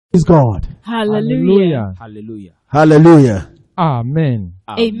Praise God. Hallelujah. Hallelujah. Hallelujah. Amen.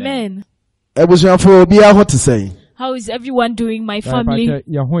 Amen. Ebusuafo obi a hot say. How is everyone doing, my family?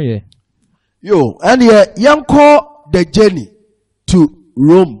 Yo, and yanko the journey to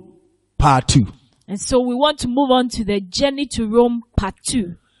Rome part 2. And so we want to move on to the journey to Rome part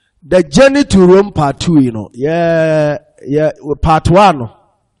 2. The journey to Rome part 2, part 1.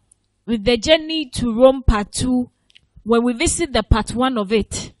 With the journey to Rome part 2, when we visit the part 1 of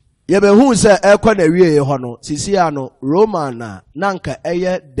it, who say Roman nanka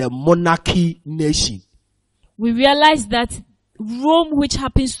the monarchy nation. We realize that Rome, which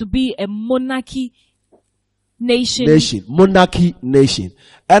happens to be a monarchy nation. Monarchy nation.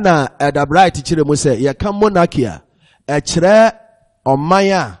 And at the bright teacher mo say, ya come monarchy a chere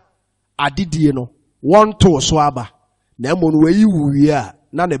omaya adidie no one to swaba. Na mo we wu a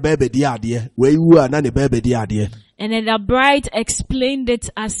na ne bebe di ade. We wu a na ne bebe di ade. And then the bride explained it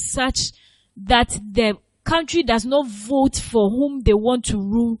as such that the country does not vote for whom they want to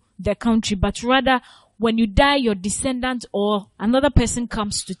rule the country, but rather when you die, your descendant or another person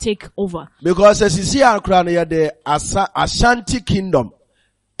comes to take over. Because as you see, the Ashanti kingdom,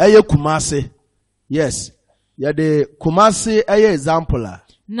 Kumasi, yes, the Kumasi example.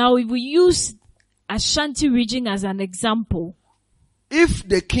 Now, if we use Ashanti region as an example, if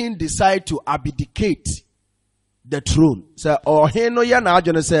the king decide to abdicate the throne, say, or he no ya na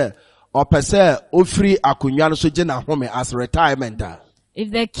ajone say, or per se, ofri akunya no so jena home as retirement.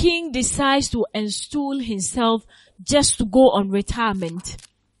 If the king decides to install himself just to go on retirement,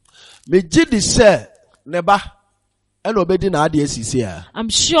 I'm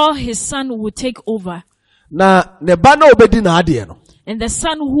sure his son will take over. And the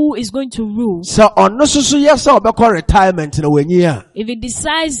son who is going to rule, if he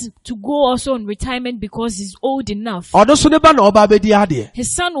decides to go also on retirement because he's old enough,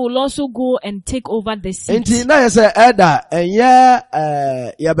 his son will also go and take over the seat. Then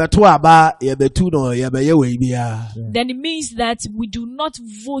it means that we do not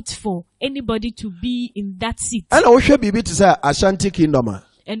vote for anybody to be in that seat. And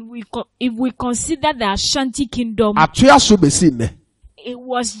if we consider the Ashanti kingdom, it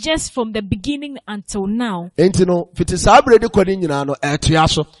was just from the beginning until now. And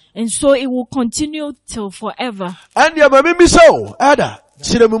so it will continue till forever. Then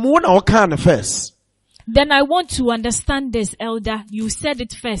I want to understand this, Elder. You said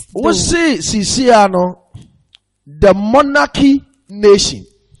it first. The monarchy nation.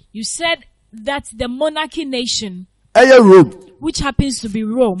 You said that the monarchy nation, which happens to be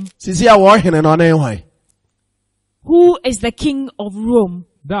Rome. Who is the king of Rome?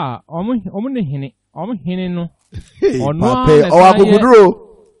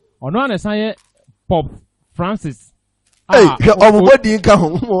 Pope Francis.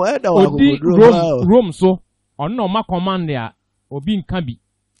 Rome so ma command there obi nka bi.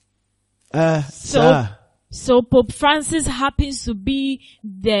 So Pope Francis happens to be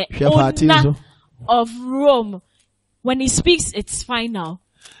the owner of Rome. When he speaks, it's final.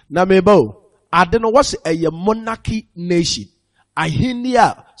 I don't know what's a monarchy nation. They claim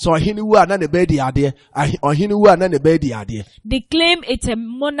it's a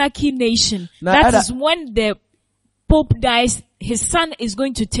monarchy nation. That is when the Pope dies, his son is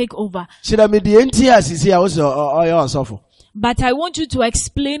going to take over. But I want you to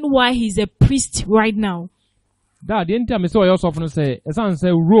explain why he's a priest right now. That the entire Mr. Yosef say, as I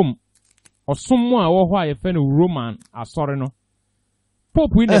say Rome or someone or why a friend Roman are sorry no.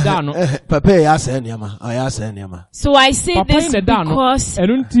 Pope win the down. So I say Papa this because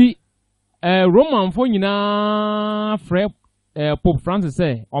Roman for Fred Pope Francis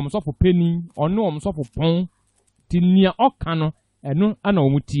say almost for penny or no almost for pong till near Okano and no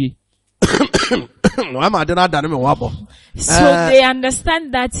anomuti. So they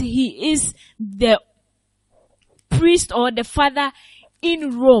understand that he is the priest or the father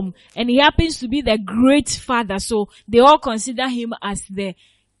in Rome, and he happens to be the great father, so they all consider him as the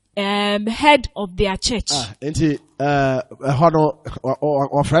head of their church.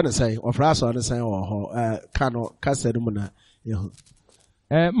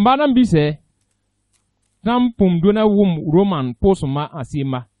 Madam B say, Nampum dona wom Roman posoma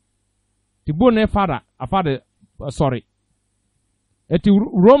asima. Tibone father, a father, sorry. Eti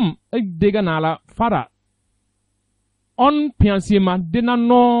Rome, deganala father. On piansima dina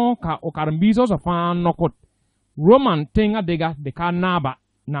no ka okarmbizo so fa nokot Roman tenga dega de kanaba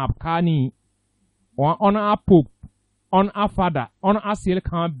na kani on a pope on a father on a sil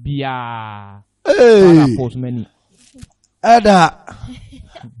kan bia father post many Ada.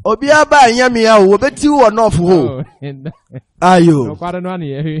 Obiaba nyamia wo beti wo no of ho. Ayo.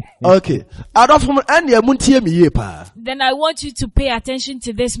 Okay. Adofum ene amuntie me ye pa. Then I want you to pay attention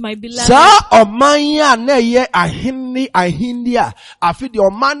to this, my beloved. Sa omanya na ye ahindia afi de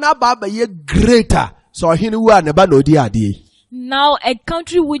omana baba ye greater. So ahini wu aneba na odi ade. Now a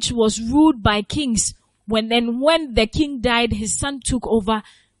country which was ruled by kings, when the king died, his son took over.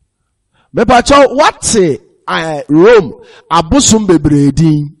 Me pa cho what say Rome abusum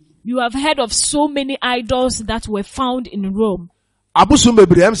bebredi. You have heard of so many idols that were found in Rome. Abusum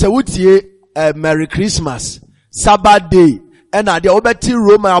bebredi am say wutie Merry Christmas, Sabbath day, and ade obeti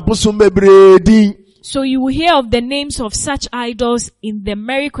Rome abusum bebredi. So you will hear of the names of such idols in the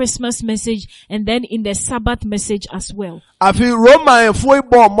Merry Christmas message and then in the Sabbath message as well. Afi Rome foi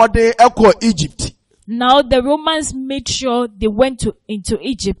born modern eko Egypt. Now the Romans made sure they went into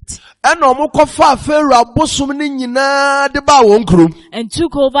Egypt And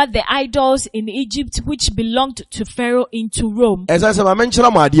took over the idols in Egypt which belonged to Pharaoh into Rome. As I said,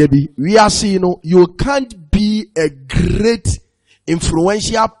 we are seeing you can't be a great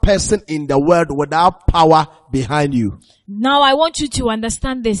influential person in the world without power behind you. Now I want you to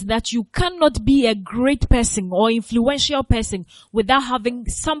understand this, that you cannot be a great person or influential person without having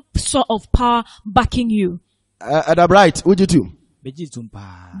some sort of power backing you. That's right. Would you too?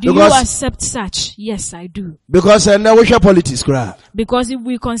 Do you accept such? Yes, I do. Because now we share politics, cry. Because if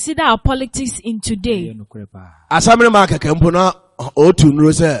we consider our politics in today, Assembly market kempuna otu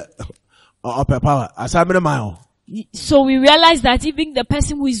nrose power. Assembly mile. So we realize that even the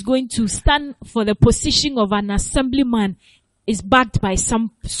person who is going to stand for the position of an assemblyman is backed by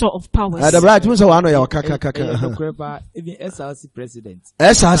some sort of powers. That's right. You say one of your kaka. Even SRC president.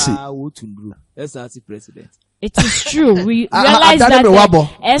 SRC president. It is true. We realize that the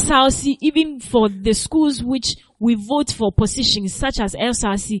SRC, even for the schools which we vote for positions such as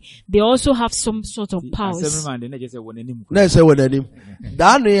SRC, they also have some sort of powers. Let's say what name.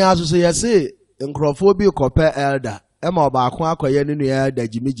 Danny has to say, Encrophobia copper elder. So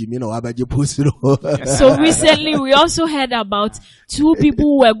recently we also heard about two people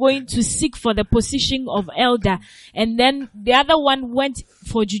who were going to seek for the position of elder, and then the other one went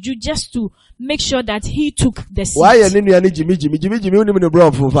for juju just to make sure that he took the seat. Why Jimmy? He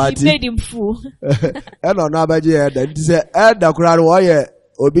made him fool. Elder crowd why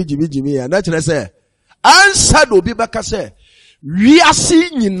obi Jimmy and that's say answer obi baka say we are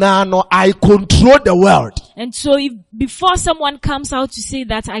seeing now I control the world. And so if before someone comes out to say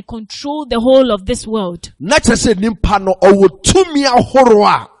that I control the whole of this world, then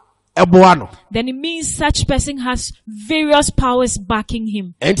it means such person has various powers backing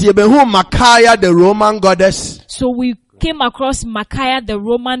him. And Micaiah the Roman goddess. So we came across Micaiah the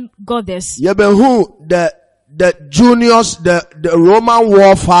Roman goddess. The Junius, the Roman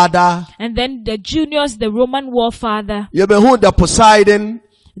war father. And then the Junius, the Roman war father. The Poseidon.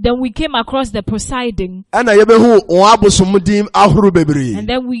 Then we came across the Poseidon. And then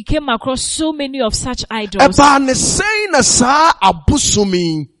we came across so many of such idols.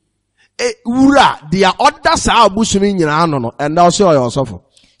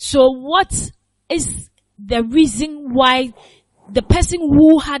 So what is the reason why the person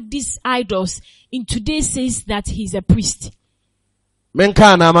who had these idols in today says that he's a priest?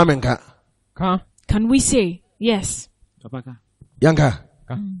 Menka. Can we say yes? Yanka.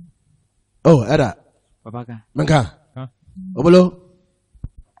 Oh, Ada. Menka. Obolo.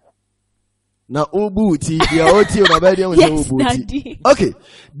 Na ubuti dia oti onabedi on ubuti. Okay.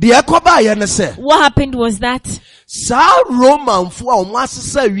 Dia koba ya nese. What happened was that sa Roman fu a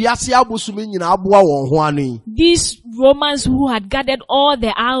omasesa wiase abosumi nyina aboa won ho anu. These Romans who had gathered all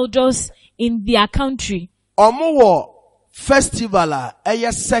the idols in their country. Omo festival a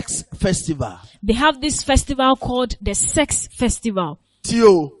sex festival. They have this festival called the sex festival.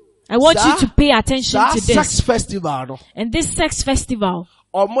 Tio. I want you to pay attention to this. Sex festival no. And this sex festival,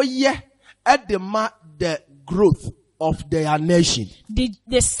 omo the growth of their nation.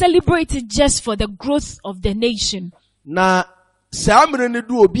 They celebrated just for the growth of the nation. Na samre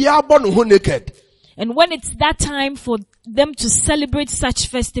do obi abon ho naked. And when it's that time for them to celebrate such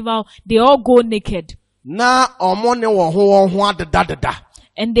festival, they all go naked. Na omo ne wo ho adeda.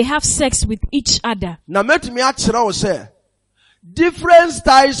 And they have sex with each other. Na metumi a kire wo say different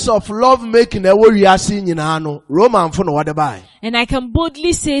styles of love making we are seeing in ano Roman for no what buy. And I can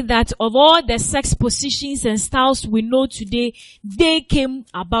boldly say that of all the sex positions and styles we know today, they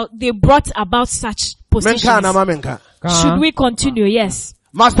brought about such positions. Should we continue? Yes.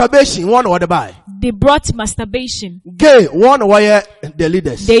 Masturbation, one or the buy. They brought masturbation. Gay, one wire the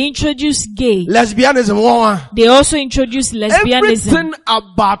leaders. They introduced gay. Lesbianism, one. They also introduced lesbianism. Everything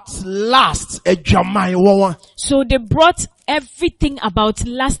about lust, a jamai, one. So they brought everything about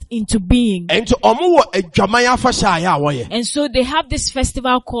lust into being. And to omu a jamaya fashaya wire. And so they have this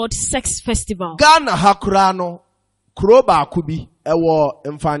festival called Sex Festival. Ghana hakurano, kroba kubi, ewo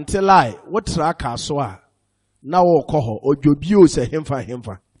infantile, what traka soa. Now koho, ojobio se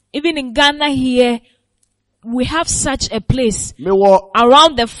hemfa. Even in Ghana here, we have such a place Me wo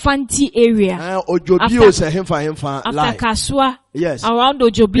around the Fanti area. ojobio se hemfa After lie. Kaswa, Yes. around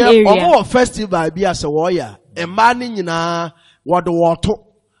Ojobi Yeah, area. omo festival bi ase wo ya. Emma ni nyina wo de woto.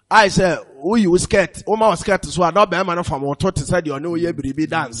 I say we use skirt. O ma skirt so na be ma no fam woto te say de ono ye biribi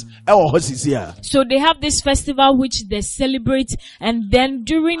dance. E wo hosisi a. So they have this festival which they celebrate, and then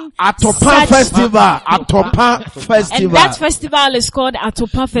during Atopa such- festival, Atopa festival. and that festival is called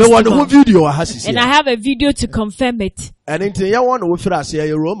Atopa Me want Festival. the video a hasisi. And I have a video to confirm it. And into ya one wo fira ase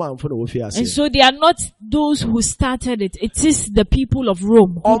ye Roman for wo fira And ase. so they are not those who started it. It is the people of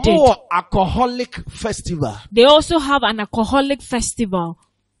Rome who did. Omo alcoholic festival. They also have an alcoholic festival.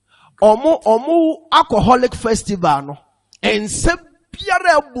 Omo alcoholic festival no. Ense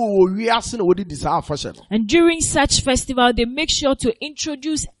biara bu wo wiase na wo di disa afashe no. And during such festival, they make sure to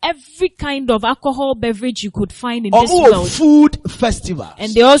introduce every kind of alcohol beverage you could find in this Omo world. food festival.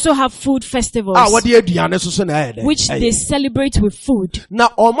 And they also have food festivals, What the aduane so na ye de. which they celebrate with food. Na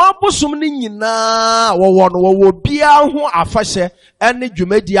omo abosom ni nyina wo bia ho afashe ene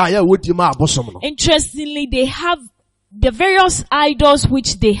dwumadi a ya wodi ma abosom no. Interestingly, they have the various idols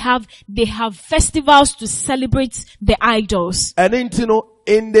which they have festivals to celebrate the idols. And in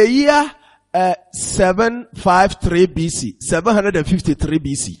the year 753 BC, 753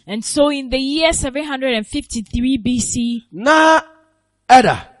 BC. And so in the year 753 BC, Na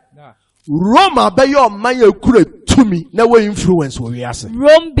Eda Roma be your man kure tumi na we influence wo wiase.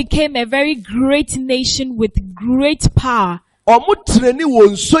 Rome became a very great nation with great power. Omo treni won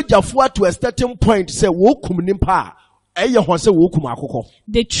sojafo to a certain point say wo kum nimpa eye ho say wo kum akoko.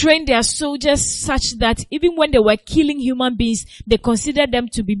 They trained their soldiers such that even when they were killing human beings, they considered them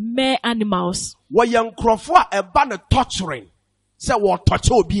to be mere animals. Wo yankrofo a eba na torturing. Say wo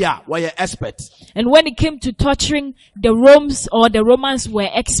torture obi a wo expert. And when it came to torturing, the Romans were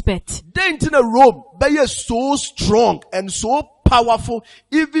expert. Then in Rome be so strong and so powerful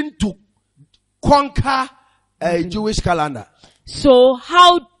even to conquer a Jewish calendar. So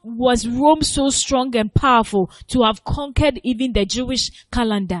how was Rome so strong and powerful to have conquered even the Jewish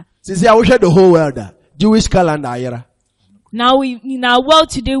calendar? Since I wish the whole world Jewish calendar era. Now in our world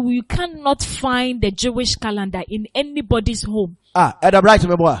today, we cannot find the Jewish calendar in anybody's home. At the bright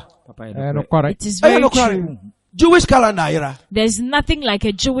me boy. No correct. It is very true. Jewish calendar era. There's nothing like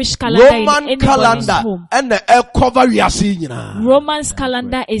a Jewish calendar in Roman anybody's calendar home. and the cover we are seeing now. Roman's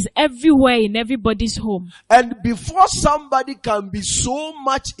calendar is everywhere in everybody's home. And before somebody can be so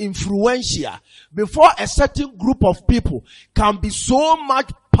much influential, before a certain group of people can be so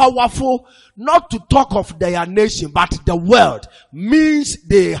much powerful, not to talk of their nation, but the world, means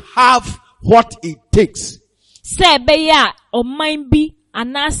they have what it takes. Say beya o mind bi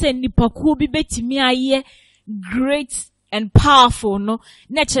anase nipakuo bi betimi aye great and powerful no.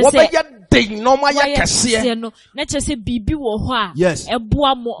 Nature What say ding no my kese. no. Nature say bibi wo ho a. Yes.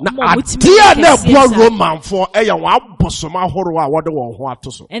 Eboa mo Na butimi adia na kɛseɛ bua saa. Roman for eya wa bosoma horo a wode won ho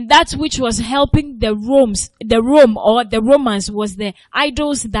atoso. And that which was helping the Romans was the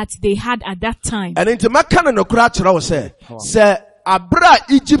idols that they had at that time. And into makana no kura kyerɛ wo say abra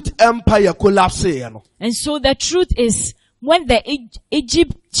Egypt empire collapse no. And so the truth is, when the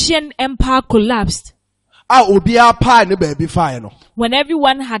Egyptian empire collapsed, Obi apa ne baby fire no. when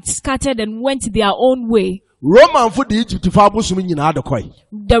everyone had scattered and went their own way, Roman for the Egypt fa bosom nyina adekoi.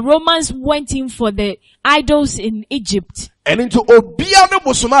 the Romans went in for the idols in Egypt. And into obia no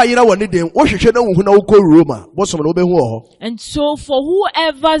bosom a yira woni den wo hwehwe na wo na wo kɔ Roma bosom no obehu ho. And so for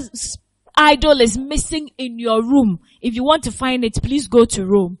whoever's idol is missing in your room, if you want to find it, please go to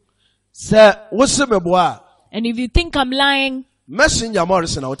Rome. Sɛ wo se meboa And if you think I'm lying, Messenger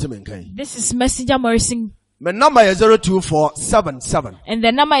Morrison na wote menkan. this is Messenger Morrison. My number is 02477 And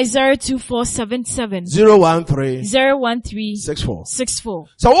the number is 02477 013 013 64. 64.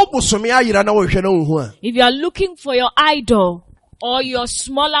 So wo bosom a yira na wo hwehwe na wo hu a If you are looking for your idol or your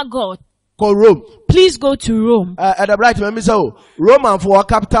smaller god, kɔ Rome. please go to Rome. At the bright man say Roman for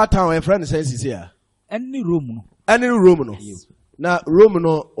capital town and friend says here. Any room. Any Rome no. Na Rome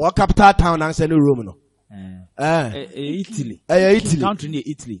no or capital town and say no Rome no. Italy. Italy. Country near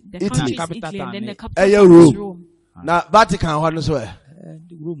Italy. The Italy. country is Capital Italy and then the town, capital eh, town is Rome. Rome. Na Vatican ho no so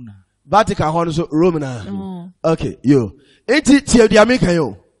Room na. Vatican hɔ no so Rome na. Oh. Okay, yo. Enti tie di ameka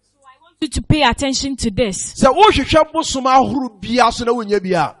yo. You to pay attention to this. Sɛ wohwehwɛ bosom ahorow bia so na wonya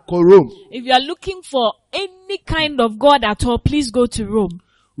bia kɔ Rome. If you are looking for any kind of God at all, please go to Rome.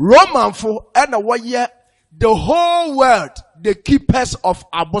 Romanfo ɛna wɔyɛ the whole world the keepers of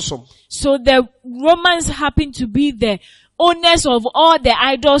abosom. So the Romans happen to be the owners of all the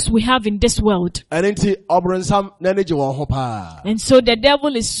idols we have in this world. Ɛno nti ɔbronsam n'ani gye wɔn ho paa. And so the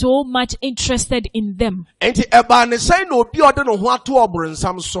devil is so much interested in them. Enti ɛbaa ne sɛn na obi a ɔde ne ho ato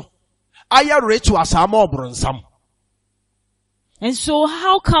ɔbronsam so ayɛ ritual saa ma ɔbronsam. And so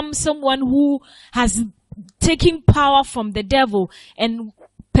how come someone who has taken power from the devil and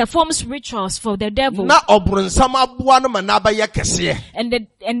performs rituals for the devil, Na ɔbronsam aboa no ma n'abɛyɛ kɛseɛ.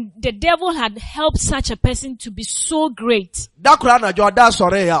 and the devil had helped such a person to be so great? Da koraa na dwa ɔda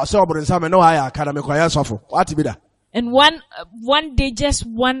asɔre yɛ a ɔsɛ ɔbronsam ɛna wayɛ aka na mekɔyɛ sɔfo. Wate bi da. And one day, just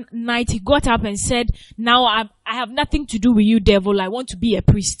one night, he got up and said, now I have nothing to do with you, devil. I want to be a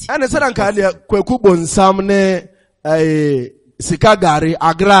priest. Ɛne sɛ na nka deɛ kwaku bonsam ne sika gari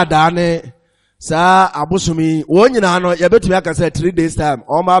agrada ne saa abosomi wɔn nyinaa no yɛbɛtumi aka sɛ 3 days time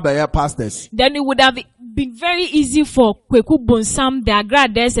ɔma abɛyɛ pastors. Then it would have been very easy for Kweku Bonsam, the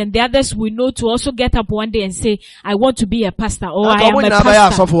Agrades, and the others we know to also get up one day and say, I want to be a pastor, or I am a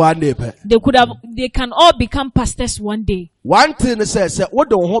pastor. Asɔfo one day pɛ. They can all become pastors one day. One thing is sɛ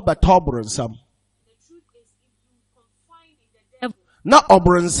wode wo ho bɛtɔ ɔbronsam. Na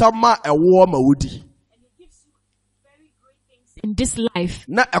ɔbronsam ma ɛwoɔ ma wodi. In this life,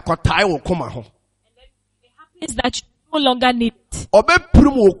 Na ɛkɔtae wo koma ho. is that you no longer need it.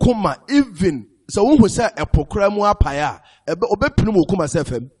 Ɔbɛpirim wo koma even sɛ wohu sɛ ɛpo koraa mu apae a ɔbɛpirim wo koma sɛ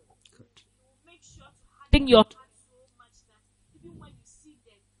fam. Think your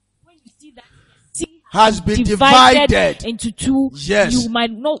Has been divided into two. Yes. You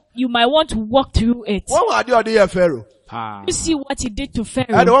might want to walk through it. Wɔn wɔ ade ɔde yɛ Pharaoh. You see what he did to Ɛde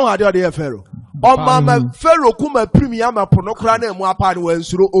Pharaoh. wɔn wɔ ade ɔde yɛ Pharaoh. Ɔmama Pharaoh kuma pirim ya ma pono koraa na emu apa ne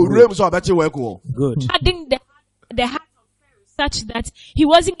wansuro owuram so ɔbɛkye wɔ ɛko. Good. Adding the heart of Pharaoh such that he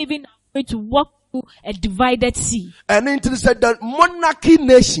wasn't even afraid to walk through a divided sea. Ɛne nti sɛ the monarchy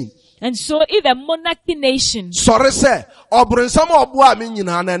nation. And so if a monarchy nation Sɔre sɛ ɔbronsam a ɔboa me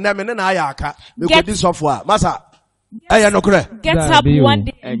nyinaa na ɛnɛ me ne na ayɛ aka. Mekɔdi sɔfo a masa ɛyɛ nokorɛ. gets That up be one you.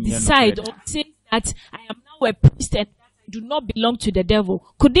 day and And you're not decide ready. or say that I am now a priest and I do not belong to the devil,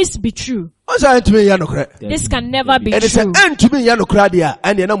 could this be true? Ɔsɛ ɛntumi yɛ nokorɛ. This can never be Ɛde true. sɛ ɛntumi yɛ nokorɛ deɛ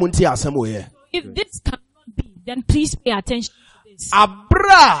a ɛneɛ na mo nti asɛm wɔ yɛ. If this cannot be, then please pay attention to this.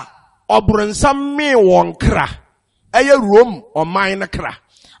 Abra a ɔbronsam mee wɔn kra ɛyɛ Rome ɔman ne kra.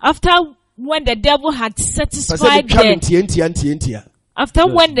 After when the devil had Pɛ sɛ satisfied metwa me the, ntia. after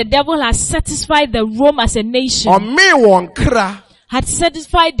when the devil has satisfied the Rome as a nation, Ɔmee wɔn kra had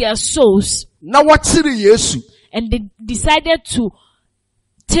satisfied their souls, na wɔkyere Yesu. and they decided to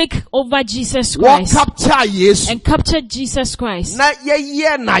take over Jesus Wɔn Christ capture Yesu. and captured Jesus Christ Na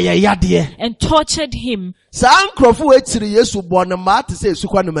yɛyɛ na yɛyadeɛ. and tortured him. Saa nkurɔfo wɔ akyiri Yesu bɔ ne maa te sɛ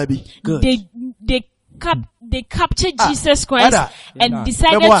esukwa ne ma bi. Good. They captured Jesus Christ Ɛda. and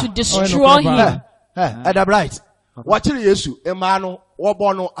decided Ɛboa. to destroy him. Ɛda bright. Wɔkyere Yesu mmaa no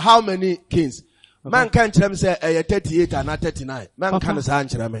wɔbɔ no how many kings? Manka nkyerɛ me sɛ ɛyɛ 38 ana 39. Manka no saa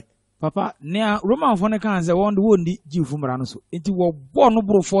nkyerɛ me. Papa, nea Roman phone can say one the one di Jew mara no so. Enti wo born no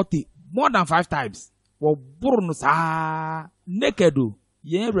bro 40 more than 5 times. Wo boro no saa naked o.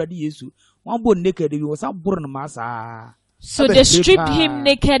 Ye ready Yesu. One born naked we was boro no ma saa. So they stripped him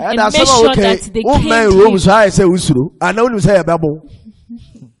naked and Ɛda made sɛ sure okay. that they Woman killed Rome him. so ayɛ sɛ usuro. Ana wonim sɛ yɛbɛbɔ.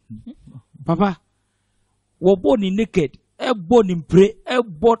 Papa, wo born naked. E born in pray. E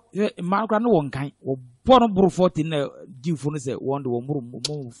born man kra no won kan. Wo born bro 14 na Jew phone say one the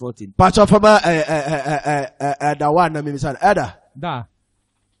more 14. Patch of ɛda wa na mimi sa ɛda. Da.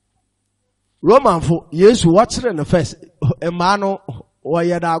 Roman fo Yesu wɔkyere no first. Mmaa no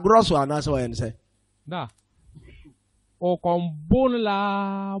wɔyɛ da agorɔ so anaasɛ wɔyɛ ne sɛ. Da. O kombon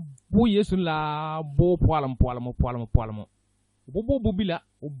la bo Yesu la bo poalamo. Bo bubila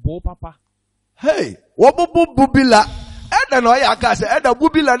o bo papa. Hey, wɔbobo bubila. Ɛda na ɔyɛ aka sɛ ɛda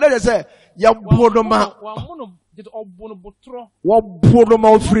bubila na de sɛ yɛbo no ma. Wa mono get obono botro. Wɔbo no ma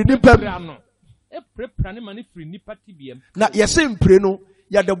ofiri nipa mu. Prano. E prepra ne mane free nipa tibiem. Na yɛsɛ mpire no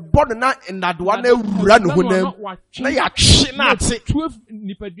yɛde bɔ no na nnadewa na awura ne honam. Na yɛatwe na ate. 12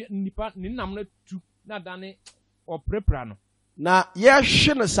 nipa ne nam na tu na dane o prepra no. Na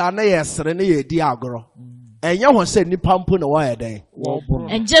yɛhwe no saa na yɛsere na yɛdi agorɔ. Ɛnyɛ hɔ sɛ nipa mpo na wɔyɛ dɛn.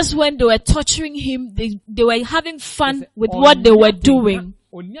 And just when they were torturing him, they were having fun with what they were doing.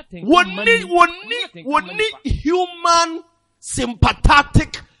 Wɔnni human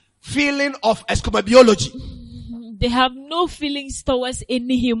sympathetic feeling of escomobiology. They have no feelings towards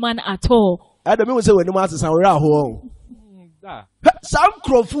any human at all. I don't mean say when you master sound home. Da. Some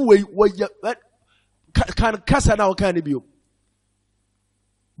crowfu we can kasa na can be.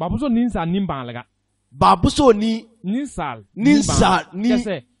 Babu so ninsa nimba lega. Babuso ni Ninsal. Ninsal, ni-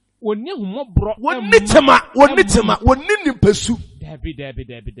 Kese. Oni humo bro. woni nimpesu.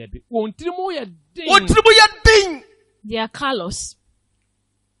 Debi. Ontirimu ya ding. Otribu ya ding. They are callous.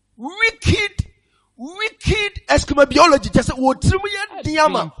 Wicked escomobiology just say otribu ya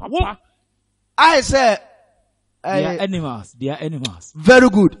diama. Papa. I say They are animals. They are animals. very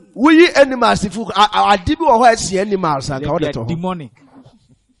good. We animals if I did what see animals and They call are it demonic.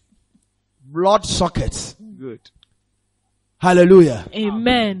 blood sockets. Good. Hallelujah.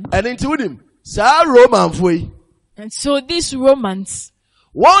 Amen. And into him, Sir Roman foi. And so these Romans,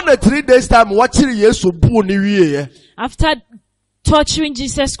 1 or 3 days time watching yes so boo ni wie. after torturing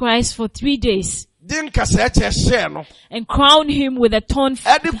Jesus Christ for 3 days Din kasa share no. and crowned him with a thorn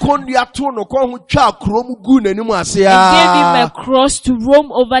Edi kondia to no kon hu twa krom gu nanimu ase and gave him a a. cross to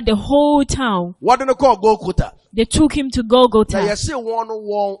roam over the whole town, What no call Golgotha. they took him to Na Golgotha. yesi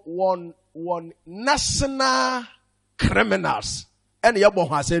one national criminals. And yabo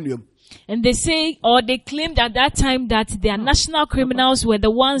ho asennum. And they say, or they claimed at that time that their national criminals were the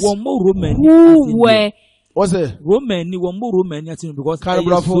ones One more Roman. who were What's it? Roman. One more Roman. Because Kind of they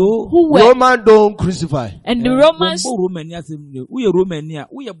bravo. so. who were Roman don't crucify. and the One Romans. more Roman. We are Romania.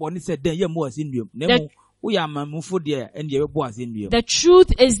 We are born said then. You more as in you. That- We are mamufo there and you are born as in you. The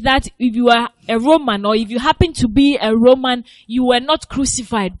truth is that if you are a Roman or if you happen to be a Roman, you were not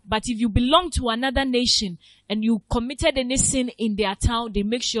crucified. But if you belong to another nation and you committed any sin in their town, they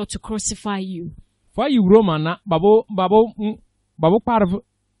make sure to crucify you. For you Roman na babu parv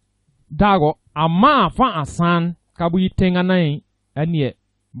dago ama fa asan kabu yitenga nai enie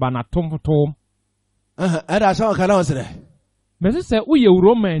bana tom. Era so kana wasere. Mese se uye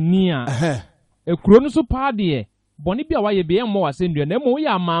Roman ni a ekuro no so pa de boni bia wa ye be mo asendua na mo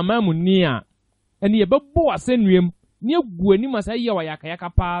ya mama mu ni a ene ye bebo asenduam ni egu ani masa ye wa yakayaka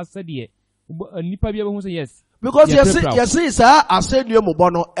pa se de nipa bia be hu se yes. Because Yeah, very proud. you see, sir, asennum mo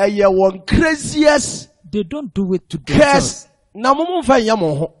no eye one craziest They don't do it to themselves. curse. Na mo mo fa nya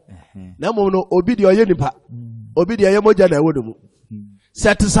mo ho. Na mo no obi de oye nipa. Obi de ye moja na ewo mu.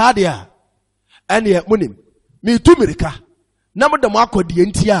 Set sade a ene munim. Me tu mirika. Na mo de mo akodi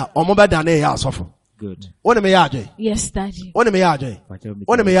enti a omo be da na ye asofo. Good. Woni me ya adwen. Yes, Daddy. Woni me ya adwen.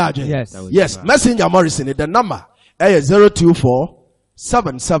 Woni me ya adwen. Yes. Yes, Messenger Morrison, the number is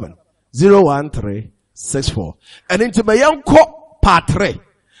 024-77-013-64. And into my young part 3.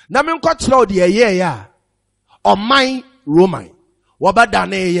 Na me nko tro de ye ya. O man Roman.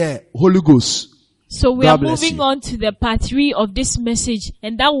 Wabadane ye Holy Ghost. So we God are bless moving you. on to the part 3 of this message,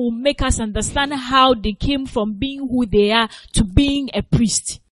 and that will make us understand how they came from being who they are to being a priest.